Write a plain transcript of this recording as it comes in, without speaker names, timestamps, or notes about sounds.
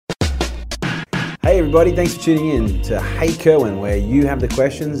Hey everybody, thanks for tuning in to Hey Kerwin, where you have the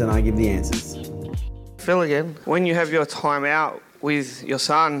questions and I give the answers. Phil again. When you have your time out with your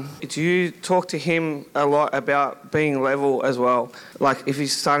son, do you talk to him a lot about being level as well? Like if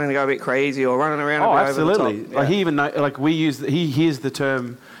he's starting to go a bit crazy or running around a bit absolutely. over the top? Like he even he hears the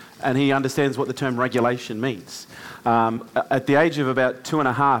term and he understands what the term regulation means. At the age of about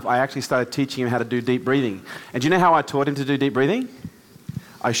 2.5, I actually started teaching him how to do deep breathing. And do you know how I taught him to do deep breathing?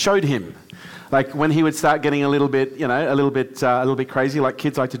 I showed him. Like when he would start getting a little bit crazy, like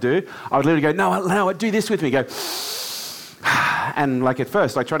kids like to do, I would literally go, no, do this with me. Go, and like at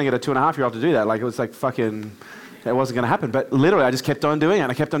first, like trying to get a 2.5-year-old to do that, like it was like fucking, it wasn't going to happen. But literally, I just kept on doing it,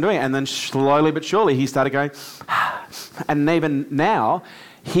 and I kept on doing it, and then slowly but surely, he started going, and even now,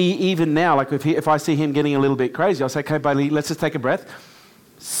 like if I see him getting a little bit crazy, I'll say, okay, buddy, let's just take a breath.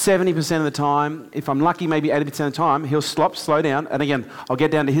 70% of the time, if I'm lucky, maybe 80% of the time, he'll slow down. And again, I'll get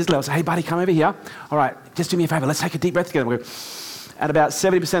down to his level, say, hey, buddy, come over here. All right, just do me a favor. Let's take a deep breath together. We'll go, and about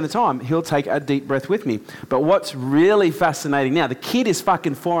 70% of the time, he'll take a deep breath with me. But what's really fascinating now, the kid is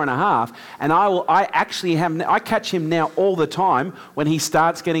fucking 4.5, and I catch him now all the time when he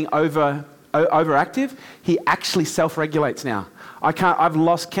starts getting overactive, he actually self-regulates now. I've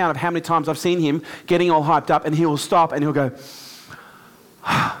lost count of how many times I've seen him getting all hyped up, and he'll stop and he'll go,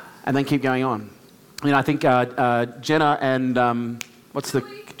 and then keep going on. You know, I think Jenna and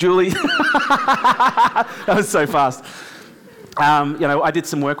Julie. That was so fast. I did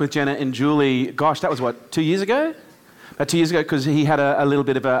some work with Jenna and Julie. Gosh, that was what, 2 years ago? About 2 years ago, because he had a little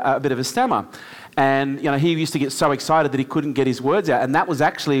bit of a stammer. And he used to get so excited that he couldn't get his words out. And that was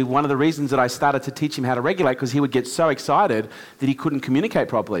actually one of the reasons that I started to teach him how to regulate, because he would get so excited that he couldn't communicate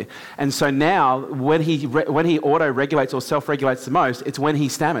properly. And so now, when he auto-regulates or self-regulates the most, it's when he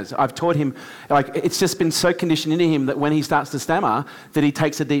stammers. I've taught him, it's just been so conditioned into him that when he starts to stammer, that he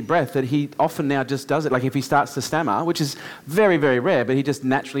takes a deep breath, that he often now just does it. Like if he starts to stammer, which is very, very rare, but he just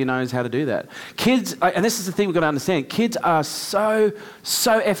naturally knows how to do that. Kids, and this is the thing we've got to understand, kids are so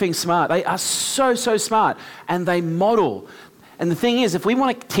effing smart. They are so smart, and they model. And the thing is, if we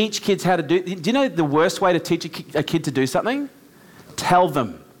want to teach kids how to do you know the worst way to teach a kid to do something? Tell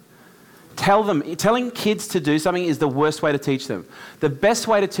them. Telling kids to do something is the worst way to teach them. The best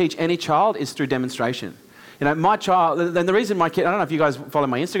way to teach any child is through demonstration. My child, and the reason my kid, I don't know if you guys follow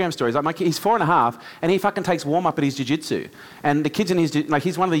my Instagram stories, like my kid, he's 4.5, and he fucking takes warm-up at his jiu-jitsu. And the kids in his,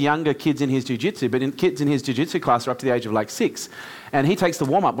 he's one of the younger kids in his jiu-jitsu, but kids in his jiu-jitsu class are up to the age of 6. And he takes the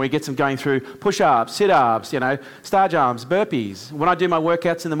warm-up where he gets them going through push-ups, sit-ups, star jumps, burpees. When I do my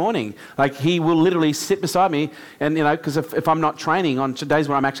workouts in the morning, he will literally sit beside me, and because if I'm not training, on days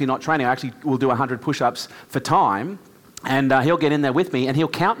where I'm actually not training, I actually will do 100 push-ups for time. And he'll get in there with me, and he'll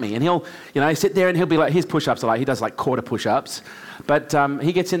count me, and he'll, sit there, and he'll be like, his push-ups are he does quarter push-ups, but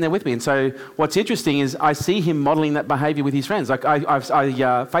he gets in there with me. And so what's interesting is I see him modelling that behaviour with his friends. I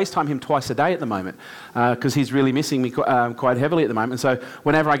FaceTime him twice a day at the moment because he's really missing me quite heavily at the moment. And so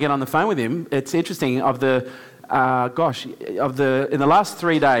whenever I get on the phone with him, it's interesting. In the last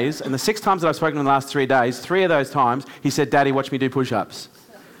 3 days, and the 6 times that I've spoken in the last 3 days, 3 of those times he said, "Daddy, watch me do push-ups,"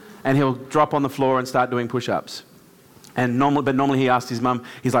 and he'll drop on the floor and start doing push-ups. And normally he asked his mum,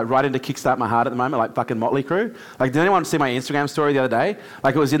 he's right into Kickstart My Heart at the moment, like fucking Motley Crue. Did anyone see my Instagram story the other day?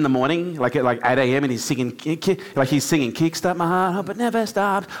 It was in the morning, at 8 a.m. and he's singing, Kickstart My Heart, hope it never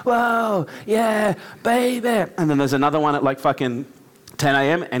stops, whoa, yeah, baby. And then there's another one at fucking 10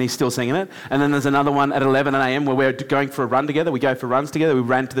 a.m. and he's still singing it. And then there's another one at 11 a.m. where we're going for a run together. We go for runs together. We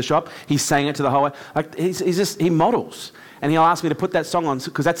ran to the shop. He sang it to the whole way. He models. And he'll ask me to put that song on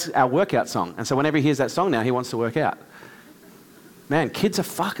because that's our workout song. And so whenever he hears that song now, he wants to work out. Man, kids are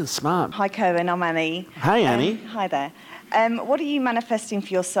fucking smart. Hi, Kerwin. I'm Annie. Hey, Annie. Hi there. What are you manifesting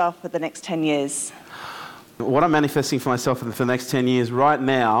for yourself for the next 10 years? What I'm manifesting for myself for the next 10 years right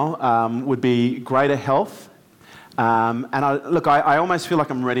now would be greater health. And I almost feel like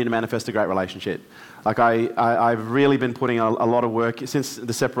I'm ready to manifest a great relationship. I've really been putting a lot of work since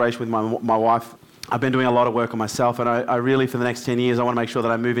the separation with my wife. I've been doing a lot of work on myself, and I really, for the next 10 years, I want to make sure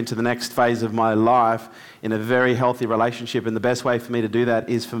that I move into the next phase of my life in a very healthy relationship. And the best way for me to do that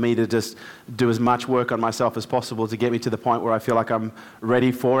is for me to just do as much work on myself as possible to get me to the point where I feel like I'm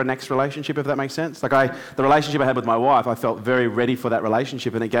ready for a next relationship, if that makes sense. The relationship I had with my wife, I felt very ready for that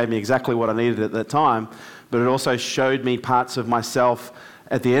relationship, and it gave me exactly what I needed at that time. But it also showed me parts of myself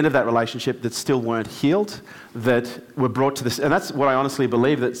at the end of that relationship that still weren't healed, that were brought to this. And that's what I honestly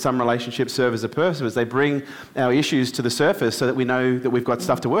believe, that some relationships serve as a purpose. They bring our issues to the surface so that we know that we've got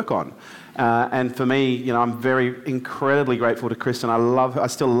stuff to work on. And for me, I'm very incredibly grateful to Kristen. I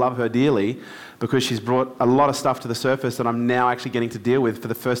still love her dearly, because she's brought a lot of stuff to the surface that I'm now actually getting to deal with for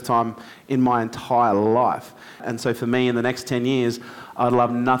the first time in my entire life. And so for me, in the next 10 years, I'd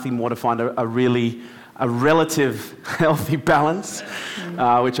love nothing more to find a relative healthy balance,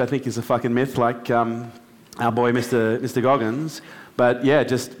 which I think is a fucking myth, like our boy Mr. Goggins. But yeah,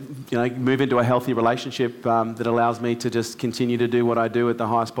 just move into a healthy relationship that allows me to just continue to do what I do at the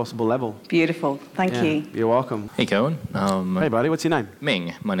highest possible level. Beautiful. Thank you. You're welcome. Hey, Cohen. Hey, buddy. What's your name?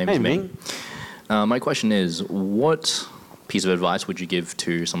 Ming. My name is Ming. My question is, what piece of advice would you give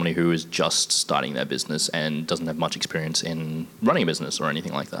to somebody who is just starting their business and doesn't have much experience in running a business or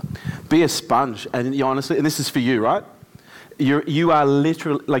anything like that? Be a sponge. And honestly, and this is for you, right? You are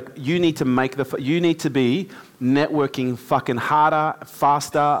literally, you need to be networking fucking harder,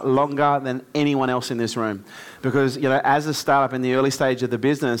 faster, longer than anyone else in this room. Because, as a startup in the early stage of the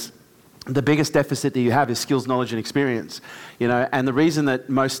business, the biggest deficit that you have is skills, knowledge, and experience. And the reason that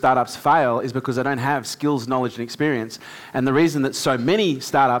most startups fail is because they don't have skills, knowledge, and experience. And the reason that so many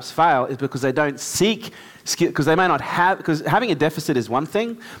startups fail is because they don't seek because they may not have, because having a deficit is one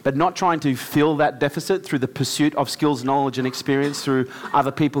thing, but not trying to fill that deficit through the pursuit of skills, knowledge, and experience through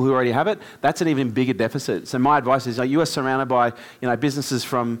other people who already have it, that's an even bigger deficit. So my advice is, you are surrounded by, businesses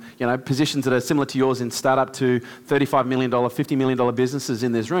from, positions that are similar to yours in startup to $35 million, $50 million businesses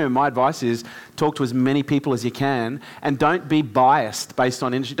in this room. My advice is talk to as many people as you can, and don't be biased based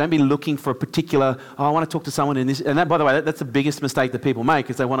on industry. Don't be looking for a particular, I want to talk to someone in this. And that, by the way, that's the biggest mistake that people make,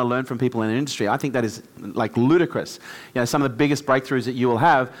 is they want to learn from people in an industry. I think that is ludicrous. Some of the biggest breakthroughs that you will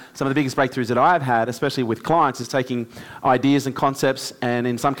have, some of the biggest breakthroughs that I've had, especially with clients, is taking ideas and concepts, and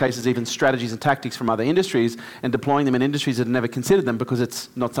in some cases even strategies and tactics from other industries, and deploying them in industries that have never considered them, because it's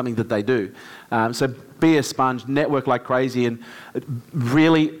not something that they do. So be a sponge, network like crazy, and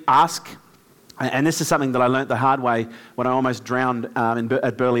really ask. And this is something that I learnt the hard way when I almost drowned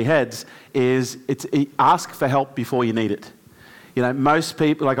at Burley Heads, is ask for help before you need it. Most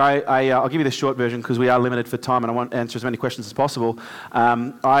people, I'll give you the short version because we are limited for time and I want to answer as many questions as possible.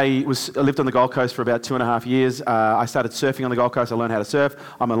 I lived on the Gold Coast for about 2.5 years. I started surfing on the Gold Coast. I learned how to surf.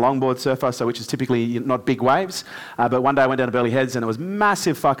 I'm a longboard surfer, which is typically not big waves. But one day I went down to Burley Heads and it was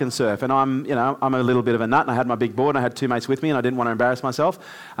massive fucking surf. And I'm a little bit of a nut, and I had my big board and I had 2 mates with me, and I didn't want to embarrass myself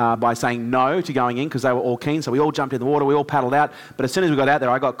by saying no to going in, because they were all keen. So we all jumped in the water, we all paddled out. But as soon as we got out there,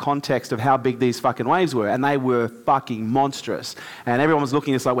 I got context of how big these fucking waves were, and they were fucking monstrous. And everyone was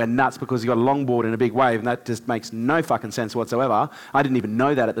looking at us like we're nuts because you got a longboard in a big wave, and that just makes no fucking sense whatsoever. I didn't even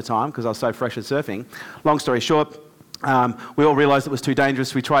know that at the time because I was so fresh at surfing. Long story short, we all realised it was too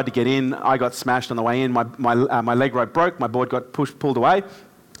dangerous. We tried to get in. I got smashed on the way in. My leg rope broke. My board got pulled away.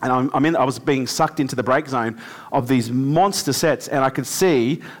 And I was being sucked into the break zone of these monster sets, and I could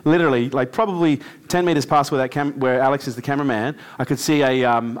see, literally, probably 10 metres past where Alex is the cameraman, I could see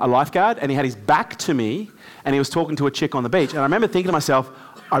a lifeguard, and he had his back to me, and he was talking to a chick on the beach. And I remember thinking to myself,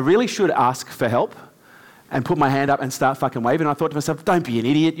 I really should ask for help and put my hand up and start fucking waving. And I thought to myself, don't be an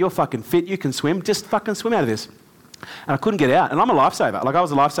idiot, you're fucking fit, you can swim, just fucking swim out of this. And I couldn't get out. And I'm a lifesaver. I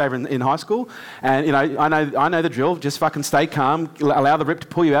was a lifesaver in high school. And I know the drill. Just fucking stay calm. Allow the rip to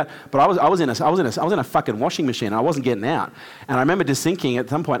pull you out. But I was in a fucking washing machine. And I wasn't getting out. And I remember just thinking at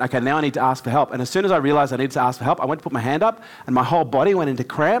some point, okay, now I need to ask for help. And as soon as I realised I needed to ask for help, I went to put my hand up, and my whole body went into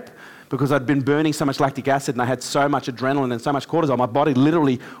cramp because I'd been burning so much lactic acid and I had so much adrenaline and so much cortisol. My body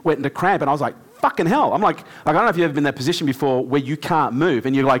literally went into cramp, and I was like, fucking hell. I'm like I don't know if you've ever been in that position before where you can't move,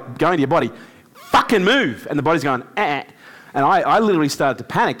 and you're like going to your body, fucking move, and the body's going, eh. And I literally started to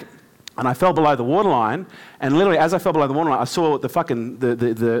panic, and I fell below the waterline, and literally as I fell below the waterline, I saw the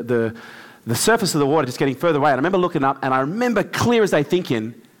surface of the water just getting further away. And I remember looking up, and I remember clear as day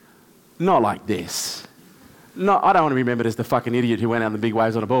thinking, not like this. No, I don't want to be remembered as the fucking idiot who went out on the big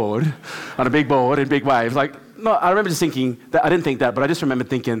waves on a big board in big waves. No, I remember just thinking, I didn't think that, but I just remember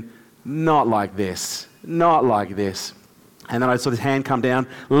thinking, not like this, not like this. And then I saw this hand come down,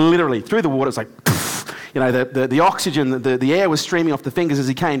 literally through the water. It's like, the oxygen, the air was streaming off the fingers as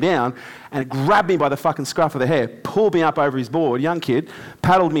he came down, and it grabbed me by the fucking scruff of the hair, pulled me up over his board, young kid,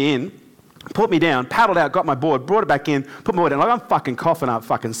 paddled me in, put me down, paddled out, got my board, brought it back in, put my board down. I'm fucking coughing up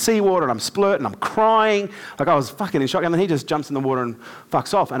fucking seawater, and I'm splurting, I'm crying. I was fucking in shock. And then he just jumps in the water and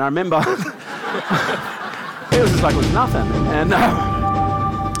fucks off. And I remember, it was just like it was nothing. And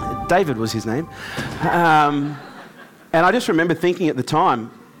David was his name. And I just remember thinking at the time,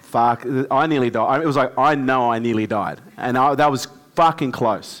 fuck, I nearly died. It was like, I know I nearly died. And that was fucking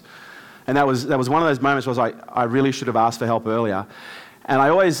close. And that was one of those moments where I was like, I really should have asked for help earlier. And I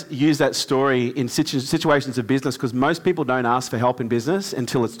always use that story in situations of business because most people don't ask for help in business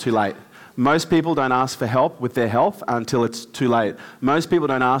until it's too late. Most people don't ask for help with their health until it's too late. Most people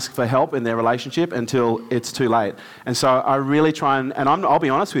don't ask for help in their relationship until it's too late. And so I really try and I'll be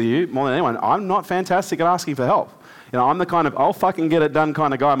honest with you, more than anyone, I'm not fantastic at asking for help. You know, I'm the kind of, I'll fucking get it done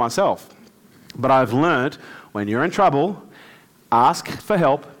kind of guy myself. But I've learned when you're in trouble, ask for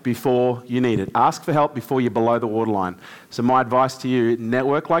help before you need it. Ask for help before you're below the waterline. So my advice to you,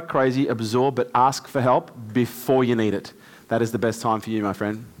 network like crazy, absorb, but ask for help before you need it. That is the best time for you, my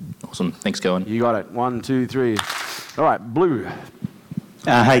friend. Awesome. Thanks, Cohen. You got it. 1, 2, 3. All right, Blue.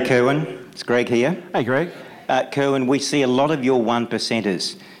 Hey, Kerwin. It's Greg here. Hey, Greg. Kerwin, we see a lot of your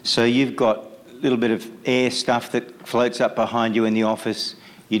 1%ers. So you've got a little bit of air stuff that floats up behind you in the office.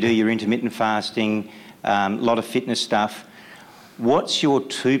 You do your intermittent fasting, a lot of fitness stuff. What's your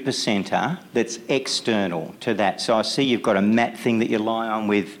 2%er that's external to that? So I see you've got a mat thing that you lie on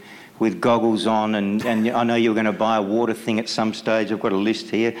with goggles on, and I know you were going to buy a water thing at some stage. I've got a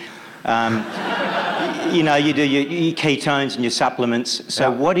list here. You know, you do your ketones and your supplements. So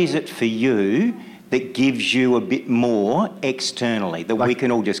what is it for you that gives you a bit more externally, that we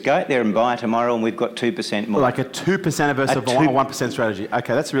can all just go out there and buy tomorrow and we've got 2% more? Like a 2% versus a 1% strategy.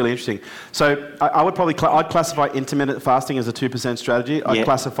 Okay, that's really interesting. So I would probably, I'd classify intermittent fasting as a 2% strategy. I'd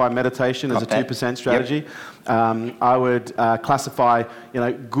classify meditation as a 2% strategy. Yep. I would classify,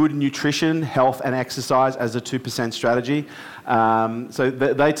 good nutrition, health and exercise as a 2% strategy. So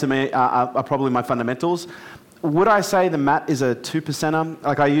they to me are probably my fundamentals. Would I say the mat is a 2%er?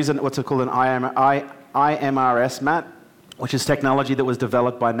 Like I use what's called an IMRS mat, which is technology that was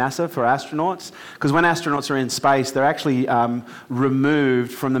developed by NASA for astronauts. Because when astronauts are in space, they're actually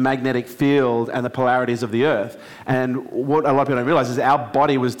removed from the magnetic field and the polarities of the Earth. And what a lot of people don't realize is our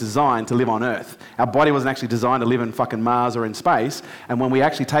body was designed to live on Earth. Our body wasn't actually designed to live in fucking Mars or in space. And when we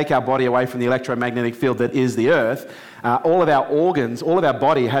actually take our body away from the electromagnetic field that is the Earth, all of our organs, all of our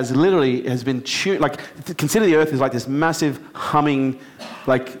body has been tuned. Like, consider the Earth as like this massive humming,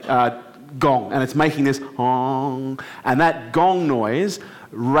 gong, and it's making this gong, and that gong noise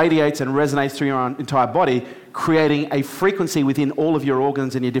radiates and resonates through your entire body, creating a frequency within all of your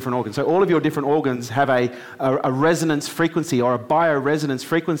organs and your different organs. So all of your different organs have a resonance frequency or a bioresonance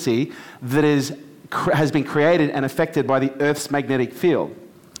frequency that has been created and affected by the Earth's magnetic field.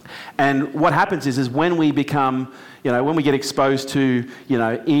 And what happens is when we become, when we get exposed to,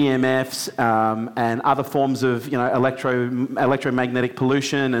 EMFs and other forms of, electromagnetic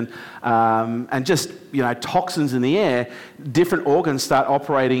pollution and just, toxins in the air, different organs start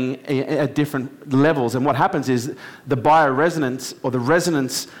operating at different levels. And what happens is the bioresonance or the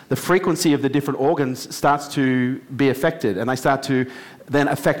resonance, the frequency of the different organs starts to be affected, and they start to then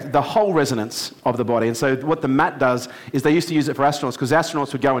affect the whole resonance of the body. And so what the mat does is they used to use it for astronauts because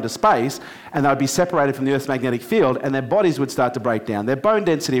astronauts would go into space and they would be separated from the Earth's magnetic field and their bodies would start to break down. Their bone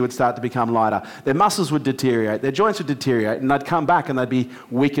density would start to become lighter. Their muscles would deteriorate. Their joints would deteriorate, and they'd come back and they'd be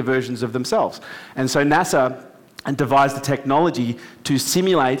weaker versions of themselves. And so NASA devised the technology to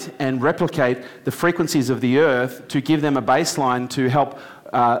simulate and replicate the frequencies of the Earth to give them a baseline to help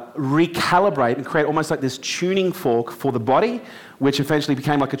recalibrate and create almost like this tuning fork for the body, which eventually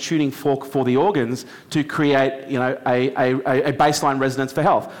became like a tuning fork for the organs to create, a baseline resonance for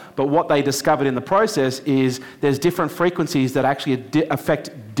health. But what they discovered in the process is there's different frequencies that actually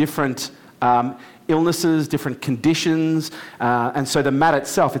affect different illnesses, different conditions, and so the mat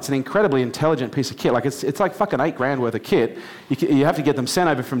itself, it's an incredibly intelligent piece of kit. Like it's like fucking $8,000 worth of kit. You have to get them sent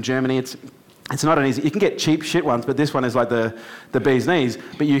over from Germany. It's not an easy. You can get cheap shit ones, but this one is like the bee's knees.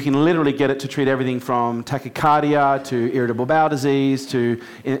 But you can literally get it to treat everything from tachycardia to irritable bowel disease to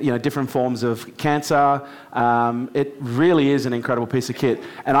different forms of cancer. It really is an incredible piece of kit.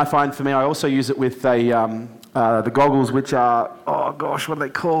 And I find for me, I also use it with the goggles, which are what are they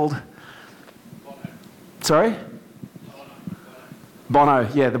called? Sorry? Bono.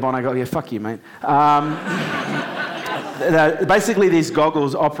 Yeah, the Bono goggles. Yeah, fuck you, mate. Basically, these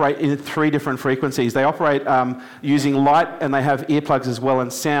goggles operate in 3 different frequencies. They operate using light, and they have earplugs as well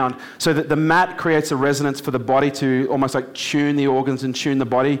and sound, so that the mat creates a resonance for the body to almost like tune the organs and tune the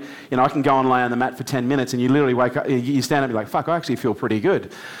body. I can go and lay on the mat for 10 minutes, and you literally wake up, you stand up and be like, fuck, I actually feel pretty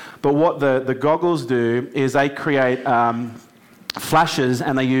good. But what the goggles do is they create flashes,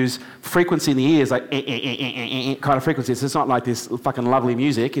 and they use frequency in the ears, like kind of frequency. So it's not like this fucking lovely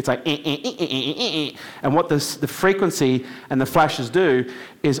music. It's like and what the frequency and the flashes do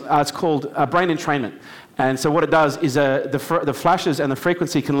is it's called brain entrainment. And so what it does is the flashes and the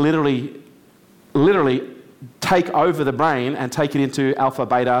frequency can literally take over the brain and take it into alpha,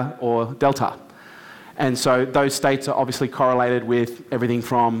 beta, or delta. And so those states are obviously correlated with everything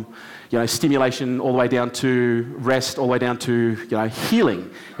from, stimulation all the way down to rest, all the way down to, healing.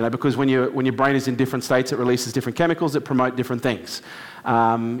 Because when your brain is in different states, it releases different chemicals that promote different things.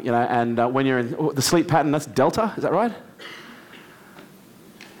 And when you're in the sleep pattern, that's delta, is that right?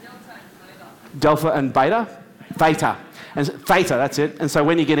 Delta and beta? Theta. And theta, that's it. And so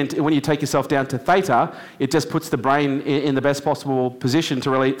when you take yourself down to theta, it just puts the brain in the best possible position to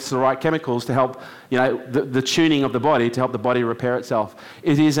release the right chemicals to help, the tuning of the body, to help the body repair itself.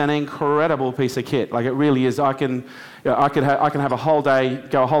 It is an incredible piece of kit. Like, it really is. I can have a whole day,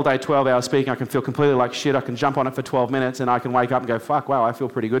 go a whole day, 12 hours speaking. I can feel completely like shit. I can jump on it for 12 minutes and I can wake up and go, fuck, wow, I feel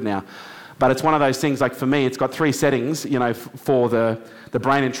pretty good now. But it's one of those things, like for me, it's got 3 settings, for the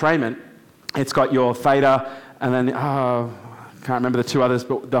brain entrainment. It's got your theta, and then, I can't remember the 2 others,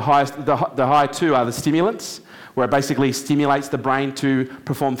 but the high 2 are the stimulants, where it basically stimulates the brain to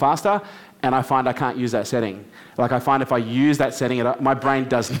perform faster, and I find I can't use that setting. Like, I find if I use that setting, my brain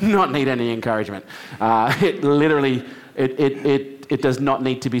does not need any encouragement. It literally, it does not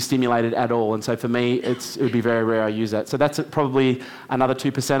need to be stimulated at all, and so for me, it would be very rare I use that. So that's probably another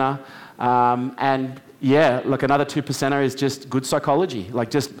 2%er, and yeah, look, another 2%er is just good psychology, like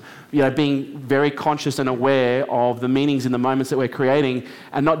just being very conscious and aware of the meanings in the moments that we're creating,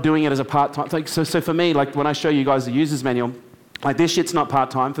 and not doing it as a part-time. Like, so for me, like when I show you guys the user's manual, like this shit's not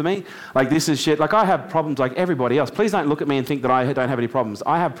part-time for me. Like, this is shit. Like, I have problems like everybody else. Please don't look at me and think that I don't have any problems.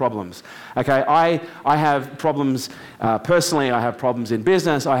 I have problems, okay? I have problems personally. I have problems in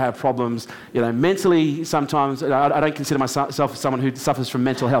business. I have problems, mentally sometimes. I don't consider myself someone who suffers from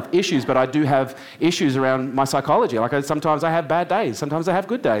mental health issues, but I do have issues around my psychology. Like, sometimes I have bad days. Sometimes I have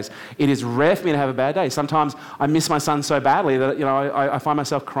good days. It is rare for me to have a bad day. Sometimes I miss my son so badly that, I find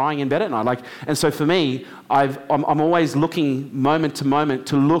myself crying in bed at night. Like, and so for me, I'm always looking moment to moment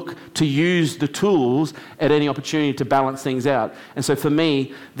to use the tools at any opportunity to balance things out. And so for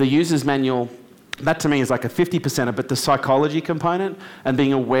me, the user's manual, that to me is like a 50%er, but the psychology component and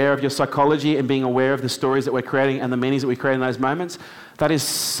being aware of your psychology and being aware of the stories that we're creating and the meanings that we create in those moments, that is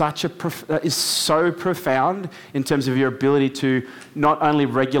so profound in terms of your ability to not only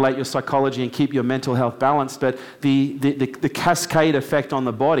regulate your psychology and keep your mental health balanced, but the cascade effect on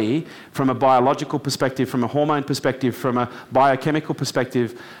the body from a biological perspective, from a hormone perspective, from a biochemical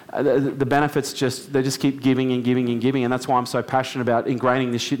perspective, the benefits they just keep giving and giving and giving, and that's why I'm so passionate about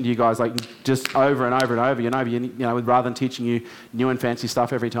ingraining this shit into you guys, like just over and over and over, rather than teaching you new and fancy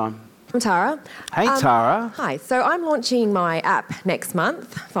stuff every time. I'm Tara. Hey, Tara. Hi. So I'm launching my app next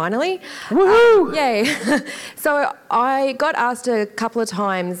month, finally. Woohoo! Yay. So I got asked a couple of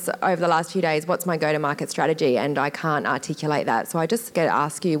times over the last few days, what's my go-to-market strategy? And I can't articulate that. So I just get to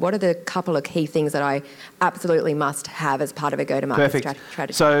ask you, what are the couple of key things that I absolutely must have as part of a go-to-market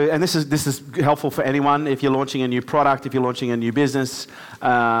strategy? So, and this is helpful for anyone if you're launching a new product, if you're launching a new business,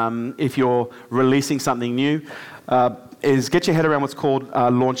 if you're releasing something new. Is get your head around what's called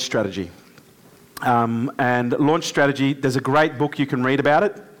launch strategy. And launch strategy, there's a great book you can read about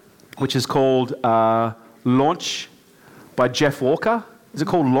it, which is called Launch by Jeff Walker. Is it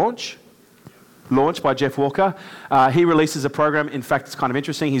called Launch? Launch by Jeff Walker. He releases a program. In fact, it's kind of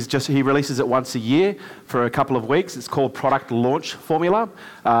interesting. He releases it once a year for a couple of weeks. It's called Product Launch Formula.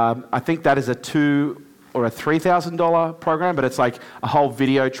 I think that is a $2,000 or a $3,000 program, but it's like a whole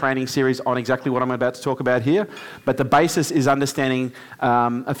video training series on exactly what I'm about to talk about here. But the basis is understanding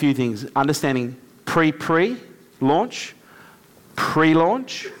a few things. Understanding pre-launch,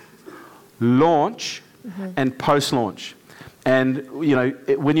 pre-launch, launch, and post-launch. And,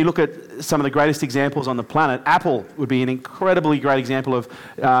 when you look at some of the greatest examples on the planet, Apple would be an incredibly great example of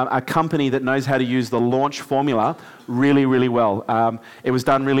a company that knows how to use the launch formula really, really well. It was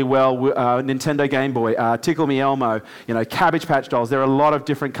done really well with Nintendo Game Boy, Tickle Me Elmo, Cabbage Patch Dolls. There are a lot of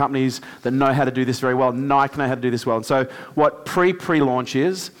different companies that know how to do this very well. Nike know how to do this well. And so what pre-launch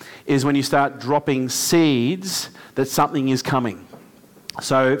is when you start dropping seeds that something is coming.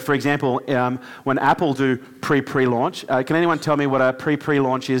 So, for example, when Apple do pre-launch, can anyone tell me what a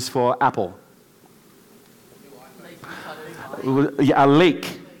pre-launch is for Apple? A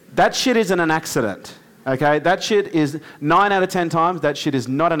leak. That shit isn't an accident. Okay, that shit is 9 out of 10 times. That shit is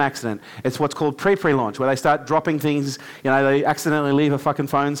not an accident. It's what's called pre-launch, where they start dropping things. They accidentally leave a fucking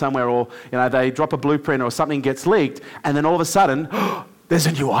phone somewhere, or they drop a blueprint, or something gets leaked, and then all of a sudden, there's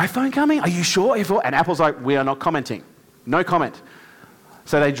a new iPhone coming. Are you sure? And Apple's like, we are not commenting. No comment.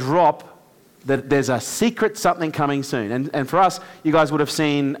 So they drop that there's a secret something coming soon. And for us, you guys would have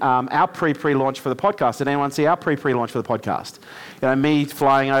seen our pre-launch for the podcast. Did anyone see our pre-launch for the podcast? You know, me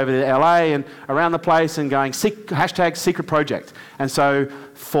flying over to LA and around the place and going, hashtag secret project. And so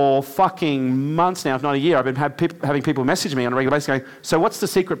for fucking months now, if not a year, I've been having people message me on a regular basis going, so what's the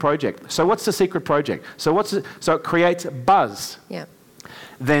secret project? So what's the secret project? So it creates buzz. Yeah.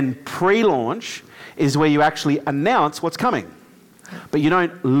 Then pre-launch is where you actually announce what's coming. But you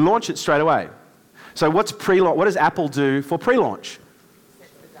don't launch it straight away. So what's pre-launch? What does Apple do for pre-launch? Set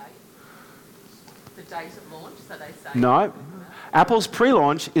the date of launch, so they say. No. Apple's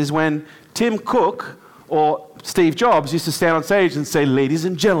pre-launch is when Tim Cook or Steve Jobs used to stand on stage and say, ladies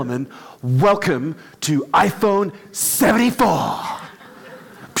and gentlemen, welcome to iPhone 74.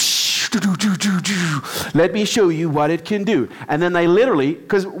 Let me show you what it can do. And then they literally,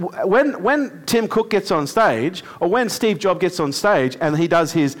 because when Tim Cook gets on stage, or when Steve Jobs gets on stage and he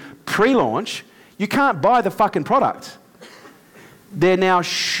does his pre-launch, you can't buy the fucking product. They're now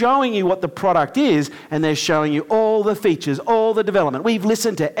showing you what the product is, and they're showing you all the features, all the development. We've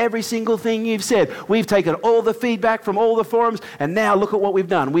listened to every single thing you've said. We've taken all the feedback from all the forums, and now look at what we've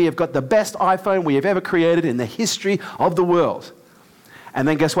done. We have got the best iPhone we have ever created in the history of the world. And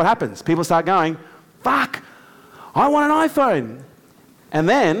then guess what happens? People start going, fuck, I want an iPhone. And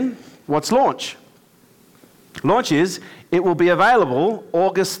then, what's launch? Launch is, it will be available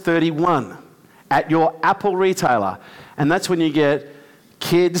August 31 at your Apple retailer. And that's when you get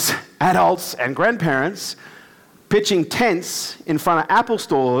kids, adults, and grandparents pitching tents in front of Apple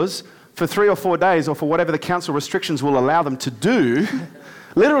stores for 3 or 4 days, or for whatever the council restrictions will allow them to do.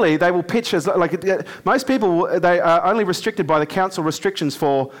 Literally, they will pitch as, like, most people, they are only restricted by the council restrictions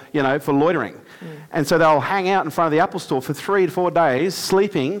for, for loitering. And so they'll hang out in front of the Apple store for 3 to 4 days,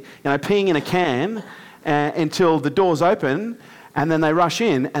 sleeping, peeing in a can until the doors open, and then they rush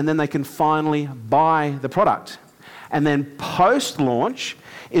in, and then they can finally buy the product. And then post-launch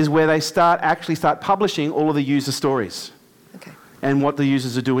is where they start publishing all of the user stories. Okay. And what the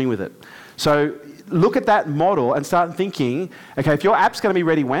users are doing with it. So look at that model and start thinking, okay, if your app's going to be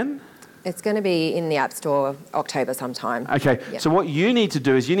ready when? It's going to be in the App Store October sometime. Okay, Yep. So what you need to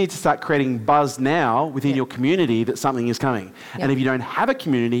do is you need to start creating buzz now within your community that something is coming. And if you don't have a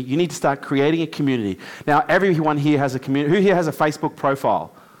community, you need to start creating a community. Now, everyone here has a community. Who here has a Facebook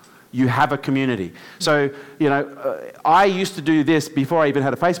profile? You have a community. So, I used to do this before I even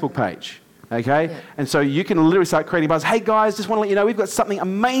had a Facebook page. Okay? Yeah. And so you can literally start creating buzz. Hey guys, just want to let you know we've got something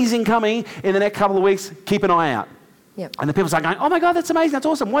amazing coming in the next couple of weeks. Keep an eye out. Yep. And the people start going, oh my God, that's amazing, that's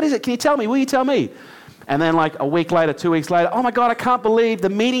awesome. What is it? Can you tell me? Will you tell me? And then like a week later, 2 weeks later, oh my God, I can't believe the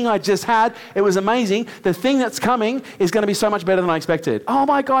meeting I just had. It was amazing. The thing that's coming is going to be so much better than I expected. Oh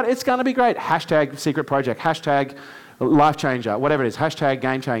my God, it's going to be great. Hashtag secret project. Hashtag life changer, whatever it is, hashtag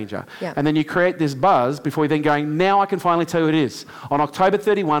game changer. Yeah. And then you create this buzz before you then going, now I can finally tell you what it is. On October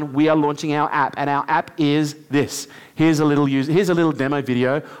 31, we are launching our app, and our app is this. Here's a little demo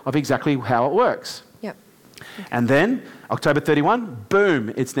video of exactly how it works. Yep. And then October 31,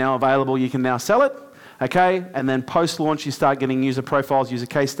 boom, it's now available. You can now sell it. Okay, and then post-launch, you start getting user profiles, user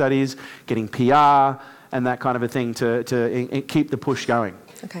case studies, getting PR, and that kind of a thing to keep the push going.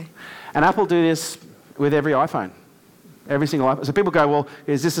 Okay. And Apple do this with every iPhone. Every single iPhone. So people go, well,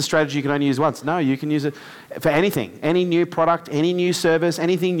 is this a strategy you can only use once? No, you can use it for anything. Any new product, any new service,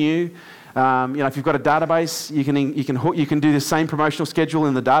 anything new. If you've got a database, you can do the same promotional schedule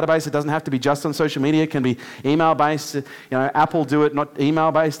in the database. It doesn't have to be just on social media. It can be email-based. Apple do it not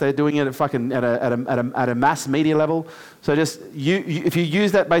email-based. They're doing it at a mass media level. So just if you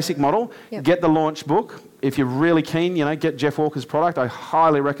use that basic model, get the launch book. If you're really keen, get Jeff Walker's product. I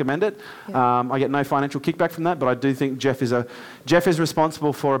highly recommend it. Yep. I get no financial kickback from that, but I do think Jeff is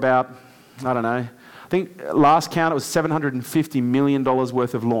responsible for about, I don't know, I think last count it was $750 million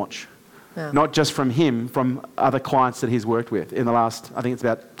worth of launch. Wow. Not just from him, from other clients that he's worked with in the last, I think it's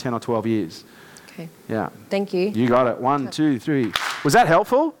about 10 or 12 years. Okay. Yeah. Thank you. You got it. 1, 2, 3. Was that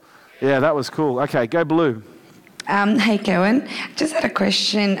helpful? Yeah, that was cool. Okay, go Blue. Hey, Kevin. Just had a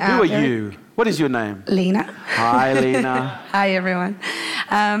question. Who are you? What is your name? Lena. Hi, Lena. Hi, everyone.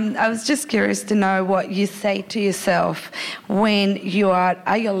 I was just curious to know what you say to yourself when you are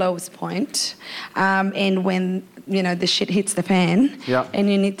at your lowest point, and when the shit hits the fan, and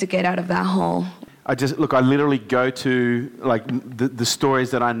you need to get out of that hole. I literally go to the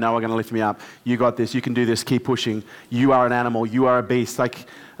stories that I know are going to lift me up. You got this. You can do this. Keep pushing. You are an animal. You are a beast.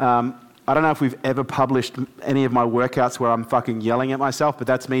 I don't know if we've ever published any of my workouts where I'm fucking yelling at myself, but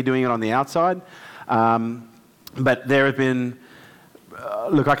that's me doing it on the outside. But there have been,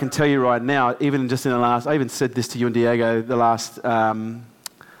 I can tell you right now, even just in the last, I even said this to you and Diego, the last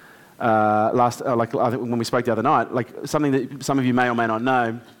like I think when we spoke the other night, like something that some of you may or may not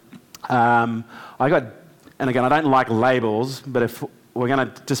know. I got, and again, I don't like labels, but if we're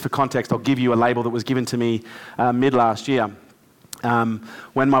going to, just for context, I'll give you a label that was given to me mid last year.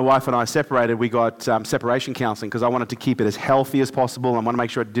 When my wife and I separated, we got separation counselling because I wanted to keep it as healthy as possible. I want to make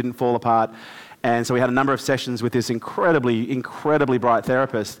sure it didn't fall apart. And so we had a number of sessions with this incredibly bright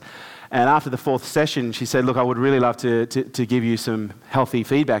therapist. And after the 4th session, she said, look, I would really love to give you some healthy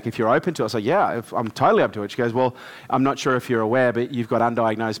feedback if you're open to it. I said, yeah, I'm totally up to it. She goes, well, I'm not sure if you're aware, but you've got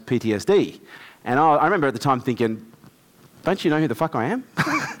undiagnosed PTSD. And I remember at the time thinking, don't you know who the fuck I am?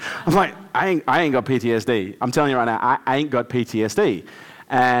 I'm like, I ain't got PTSD. I'm telling you right now, I ain't got PTSD.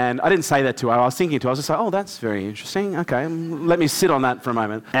 And I didn't say that to her. I was thinking to her, I was just like, oh, that's very interesting. Okay, let me sit on that for a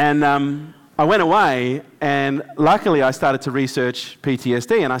moment. And I went away, and luckily I started to research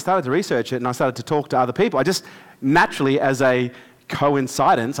PTSD, and I started to research it, and I started to talk to other people. I just naturally, as a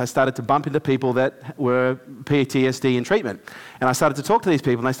coincidence, I started to bump into people that were PTSD in treatment. And I started to talk to these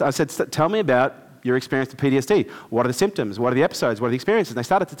people, and I said, tell me about your experience with PTSD. What are the symptoms? What are the episodes? What are the experiences? And they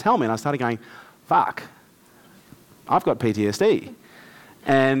started to tell me, and I started going, fuck, I've got PTSD.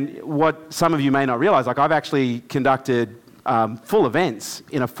 And what some of you may not realize, like I've actually conducted full events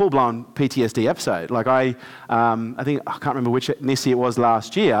in a full-blown PTSD episode. Like I think, I can't remember which NISI it was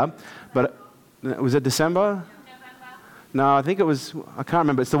last year, but was it December? No, I think it was, I can't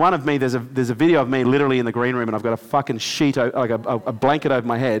remember. It's the one of me, there's a video of me literally in the green room and I've got a fucking sheet, like a blanket over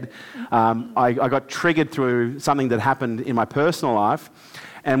my head. I got triggered through something that happened in my personal life.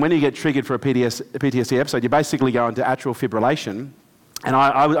 And when you get triggered for a PTSD episode, you basically go into atrial fibrillation. And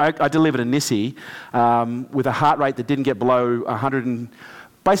I delivered a NISI with a heart rate that didn't get below 100.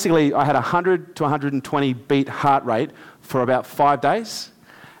 Basically, I had 100 to 120 beat heart rate for about 5 days.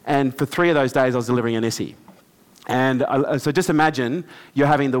 And for 3 of those days, I was delivering a NISI. And so just imagine you're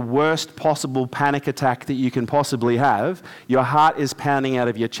having the worst possible panic attack that you can possibly have. Your heart is pounding out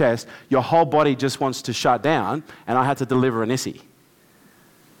of your chest. Your whole body just wants to shut down. And I had to deliver a NISI.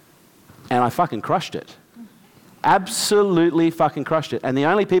 And I fucking crushed it. Absolutely fucking crushed it. And the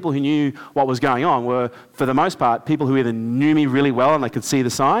only people who knew what was going on were, for the most part, people who either knew me really well and they could see the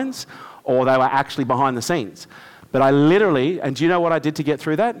signs, or they were actually behind the scenes. But I literally, and do you know what I did to get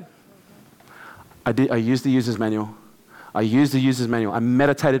through that? I used the user's manual. I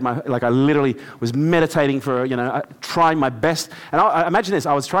meditated I literally was meditating for, trying my best. And I imagine this,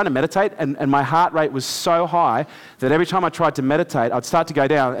 I was trying to meditate and my heart rate was so high that every time I tried to meditate, I'd start to go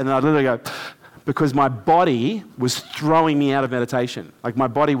down and then I'd literally go, because my body was throwing me out of meditation. Like my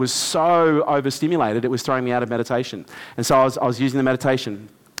body was so overstimulated, it was throwing me out of meditation. And so I was using the meditation.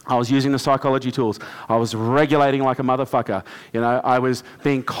 I was using the psychology tools. I was regulating like a motherfucker. I was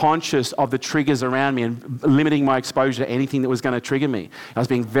being conscious of the triggers around me and limiting my exposure to anything that was going to trigger me. I was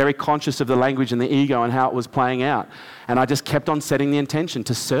being very conscious of the language and the ego and how it was playing out. And I just kept on setting the intention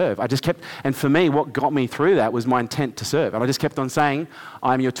to serve. And for me, what got me through that was my intent to serve. And I just kept on saying,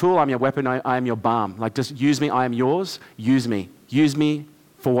 I am your tool, I'm your weapon, I am your balm. Like just use me, I am yours, use me. Use me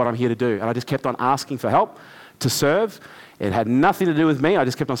for what I'm here to do. And I just kept on asking for help to serve. It had nothing to do with me. I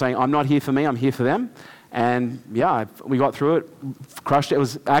just kept on saying, I'm not here for me, I'm here for them. And yeah, we got through it, crushed it. It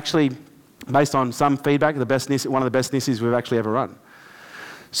was actually, based on some feedback, one of the best NISIs we've actually ever run.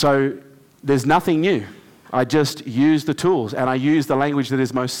 So there's nothing new. I just use the tools and I use the language that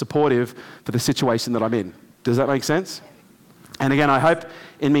is most supportive for the situation that I'm in. Does that make sense? And again, I hope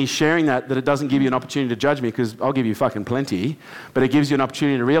in me sharing that it doesn't give you an opportunity to judge me, because I'll give you fucking plenty, but it gives you an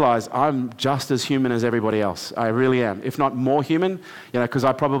opportunity to realize I'm just as human as everybody else. I really am. If not more human, because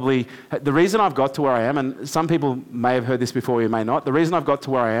the reason I've got to where I am, and some people may have heard this before, you may not, the reason I've got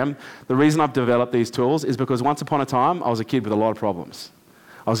to where I am, the reason I've developed these tools is because once upon a time, I was a kid with a lot of problems.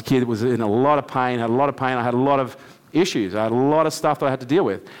 I was a kid that was in a lot of pain, I had a lot of issues. I had a lot of stuff that I had to deal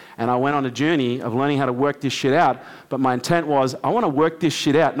with. And I went on a journey of learning how to work this shit out. But my intent was, I want to work this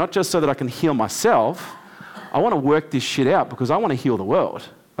shit out, not just so that I can heal myself. I want to work this shit out because I want to heal the world.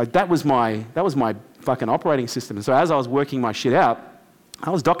 Like that was my fucking operating system. And so as I was working my shit out, I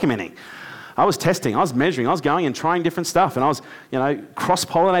was documenting. I was testing, I was measuring, I was going and trying different stuff, and I was,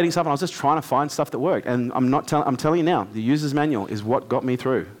 cross-pollinating stuff, and I was just trying to find stuff that worked. And I'm telling you now, the user's manual is what got me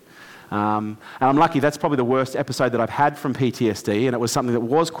through. And I'm lucky, that's probably the worst episode that I've had from PTSD, and it was something that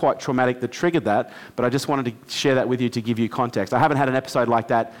was quite traumatic that triggered that, but I just wanted to share that with you to give you context. I haven't had an episode like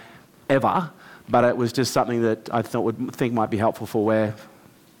that ever, but it was just something that I think might be helpful for where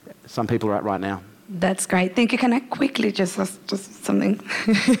some people are at right now. That's great. Thank you. Can I quickly just something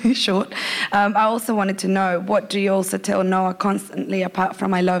short? I also wanted to know, what do you also tell Noah constantly apart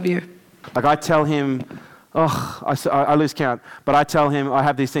from I love you? Like I tell him, I lose count. But I tell him, I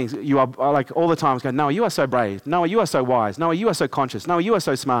have these things. You are, like, all the time, I go, Noah, you are so brave. Noah, you are so wise. Noah, you are so conscious. Noah, you are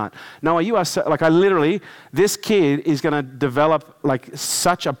so smart. Noah, you are so, like, I literally, this kid is going to develop, like,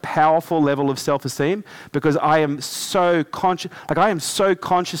 such a powerful level of self-esteem because I am so conscious, like, I am so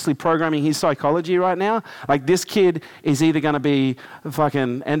consciously programming his psychology right now. Like, this kid is either going to be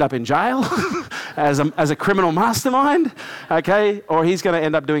fucking end up in jail as a criminal mastermind, okay, or he's going to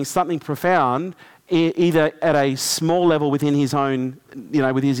end up doing something profound either at a small level within his own,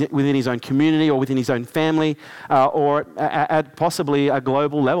 within his own community or within his own family, or at possibly a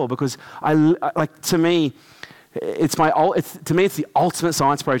global level. Because to me, it's the ultimate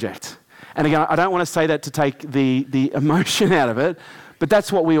science project. And again, I don't want to say that to take the emotion out of it, but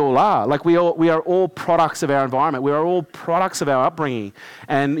that's what we all are. Like we are all products of our environment. We are all products of our upbringing.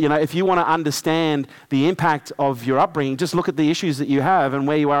 And if you want to understand the impact of your upbringing, just look at the issues that you have and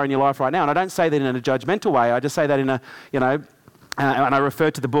where you are in your life right now. And I don't say that in a judgmental way. I just say that in a, and I refer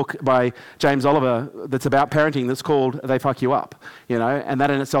to the book by James Oliver that's about parenting that's called They Fuck You Up. And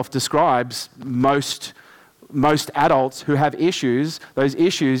that in itself describes most adults who have issues. Those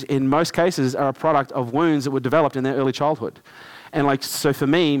issues in most cases are a product of wounds that were developed in their early childhood. And so for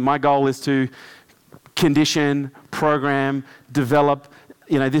me, my goal is to condition, program, develop,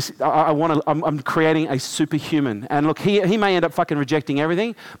 I'm creating a superhuman. And look, he may end up fucking rejecting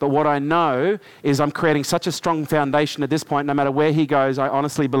everything, but what I know is I'm creating such a strong foundation at this point, no matter where he goes, I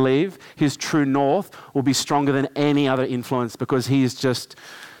honestly believe his true north will be stronger than any other influence because he is just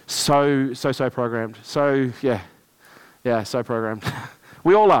so programmed. So programmed.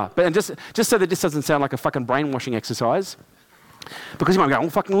 We all are. But just so that this doesn't sound like a fucking brainwashing exercise, because you might go, well,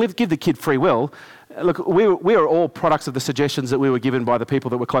 fucking give the kid free will. Look, we are all products of the suggestions that we were given by the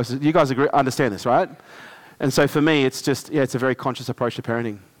people that were closest. You guys understand this, right? And so for me, it's just, it's a very conscious approach to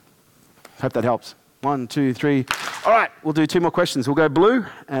parenting. Hope that helps. 1, 2, 3. All right, we'll do 2 more questions. We'll go blue,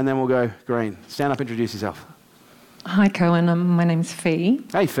 and then we'll go green. Stand up, introduce yourself. Hi, Cohen. My name's Fee.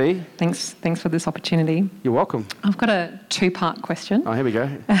 Hey, Fee. Thanks for this opportunity. You're welcome. I've got a 2-part question. Oh, here we go.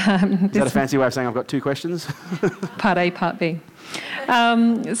 Is that a fancy way of saying I've got 2 questions? Part A, Part B.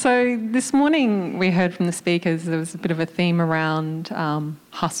 So this morning we heard from the speakers there was a bit of a theme around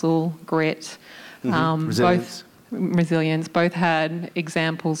hustle, grit, resilience. Resilience. Both had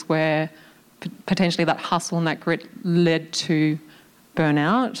examples where potentially that hustle and that grit led to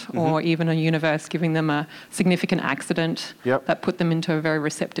burnout, or even a universe giving them a significant accident that put them into a very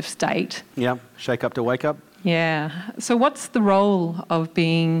receptive state. Yeah, shake up to wake up. Yeah. So what's the role of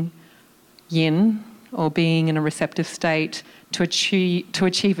being yin or being in a receptive state to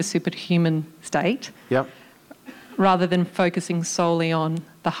achieve a superhuman state? Yep. Rather than focusing solely on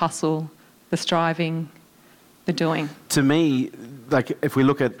the hustle, the striving, the doing? To me, like if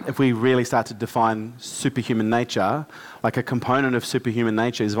we really start to define superhuman nature, like a component of superhuman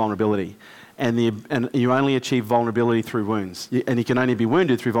nature is vulnerability. And you only achieve vulnerability through wounds. And you can only be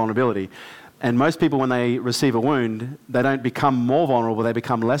wounded through vulnerability. And most people, when they receive a wound, they don't become more vulnerable, they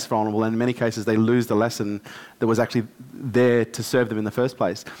become less vulnerable. And in many cases, they lose the lesson that was actually there to serve them in the first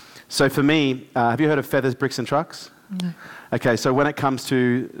place. So for me, have you heard of feathers, bricks and trucks? No. Okay, so when it comes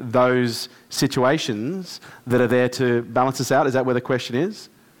to those situations that are there to balance us out, is that where the question is?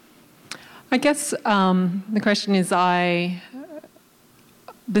 I guess the question is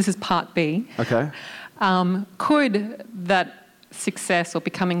this is part B. Okay. Could that success or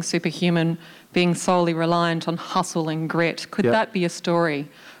becoming superhuman being solely reliant on hustle and grit, could that be a story?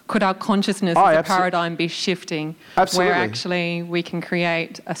 Could our consciousness as a paradigm be shifting where actually we can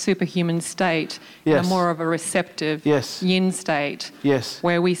create a superhuman state in a more of a receptive yin state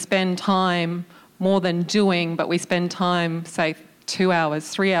where we spend time more than doing, but we spend time, say, 2 hours,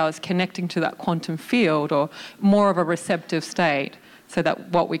 3 hours connecting to that quantum field, or more of a receptive state, so that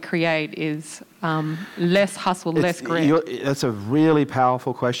what we create is less hustle, less grit? That's a really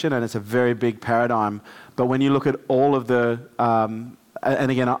powerful question, and it's a very big paradigm. But when you look at all of the,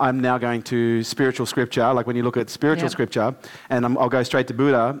 and again, I'm now going to spiritual scripture, like when you look at spiritual scripture, and I'll go straight to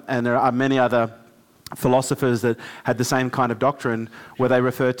Buddha, and there are many other philosophers that had the same kind of doctrine where they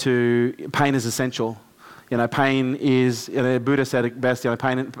refer to pain as essential. Pain is, Buddha said it best,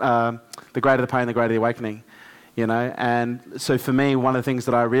 pain, the greater the pain, the greater the awakening. And so for me, one of the things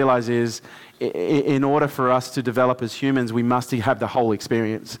that I realize is in order for us to develop as humans, we must have the whole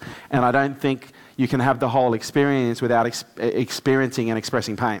experience. And I don't think you can have the whole experience without experiencing and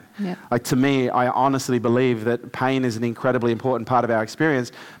expressing pain. Yeah. Like to me, I honestly believe that pain is an incredibly important part of our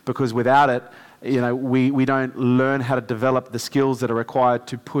experience, because without it, we don't learn how to develop the skills that are required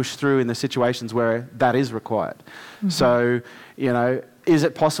to push through in the situations where that is required. Mm-hmm. So, is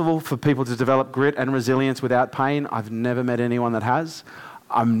it possible for people to develop grit and resilience without pain? I've never met anyone that has.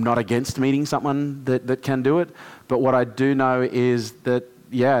 I'm not against meeting someone that can do it, but what I do know is that,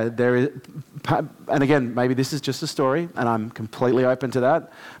 there is, and again, maybe this is just a story, and I'm completely open to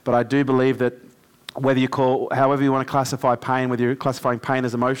that, but I do believe that however you want to classify pain, whether you're classifying pain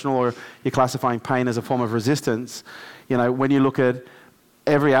as emotional or you're classifying pain as a form of resistance, when you look at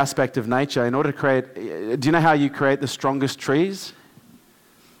every aspect of nature, in order to create, do you know how you create the strongest trees?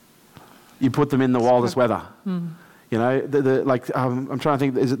 You put them in the wildest weather. Mm. I'm trying to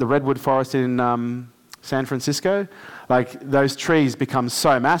think, is it the redwood forest in San Francisco? Like, those trees become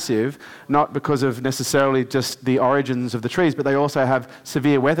so massive, not because of necessarily just the origins of the trees, but they also have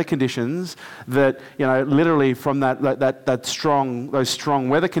severe weather conditions that, literally from those strong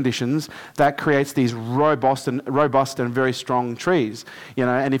weather conditions, that creates these robust and very strong trees.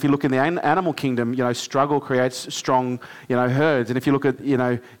 And if you look in the animal kingdom, struggle creates strong, herds. And if you look at,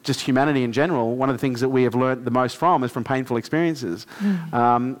 just humanity in general, one of the things that we have learned the most from is from painful experiences.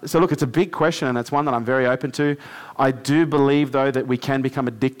 Mm. So look, it's a big question, and it's one that I'm very open to. I do believe, though, that we can become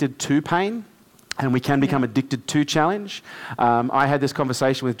addicted to pain and we can become addicted to challenge. I had this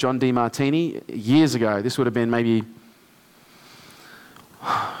conversation with John DeMartini years ago. This would have been maybe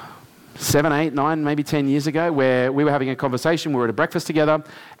 7, 8, 9, maybe 10 years ago, where we were having a conversation. We were at a breakfast together,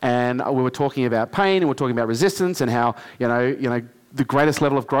 and we were talking about pain, and we were talking about resistance, and how the greatest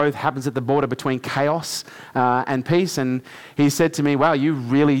level of growth happens at the border between chaos and peace. And he said to me, wow, you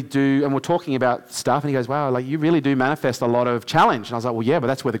really do, and we're talking about stuff, and he goes, wow, like, you really do manifest a lot of challenge. And I was like, well, yeah, but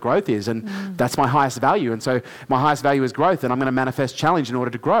that's where the growth is, and that's my highest value. And so my highest value is growth, and I'm going to manifest challenge in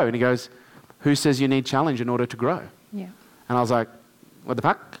order to grow. And he goes, who says you need challenge in order to grow? Yeah. And I was like, what the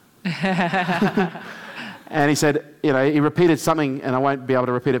fuck? And he said, he repeated something, and I won't be able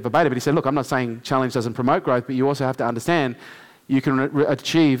to repeat it verbatim, but he said, look, I'm not saying challenge doesn't promote growth, but you also have to understand you can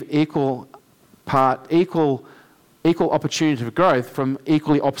achieve equal opportunity for growth from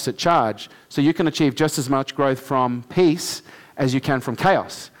equally opposite charge. So you can achieve just as much growth from peace as you can from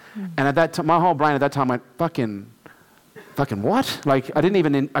chaos. Mm. And at that time, my whole brain at that time went, fucking what? Like, I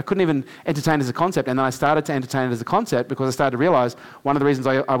couldn't even entertain it as a concept. And then I started to entertain it as a concept because I started to realize one of the reasons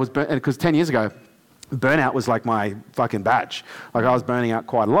I was burnt, because 10 years ago, burnout was like my fucking badge. Like, I was burning out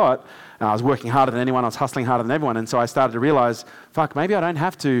quite a lot. I was working harder than anyone. I was hustling harder than everyone. And so I started to realize, maybe I don't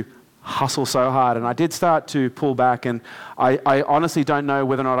have to hustle so hard. And I did start to pull back. And I honestly don't know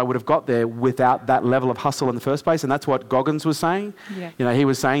whether or not I would have got there without that level of hustle in the first place. And that's what Goggins was saying. Yeah. He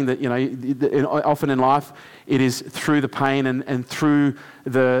was saying that, often in life, it is through the pain and through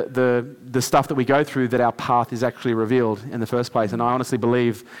the stuff that we go through that our path is actually revealed in the first place. And I honestly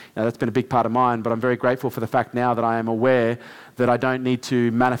believe that's been a big part of mine. But I'm very grateful for the fact now that I am aware that I don't need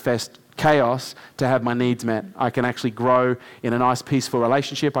to manifest chaos to have my needs met. I can actually grow in a nice, peaceful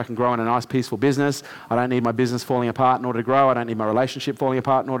relationship. I can grow in a nice, peaceful business. I don't need my business falling apart in order to grow. I don't need my relationship falling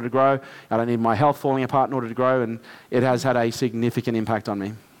apart in order to grow. I don't need my health falling apart in order to grow. And it has had a significant impact on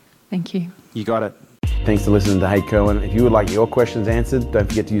me. Thank you. You got it. Thanks for listening to Hey Kerwin. If you would like your questions answered, don't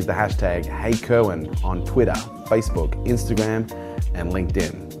forget to use the hashtag Hey Kerwin on Twitter, Facebook, Instagram, and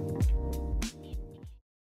LinkedIn.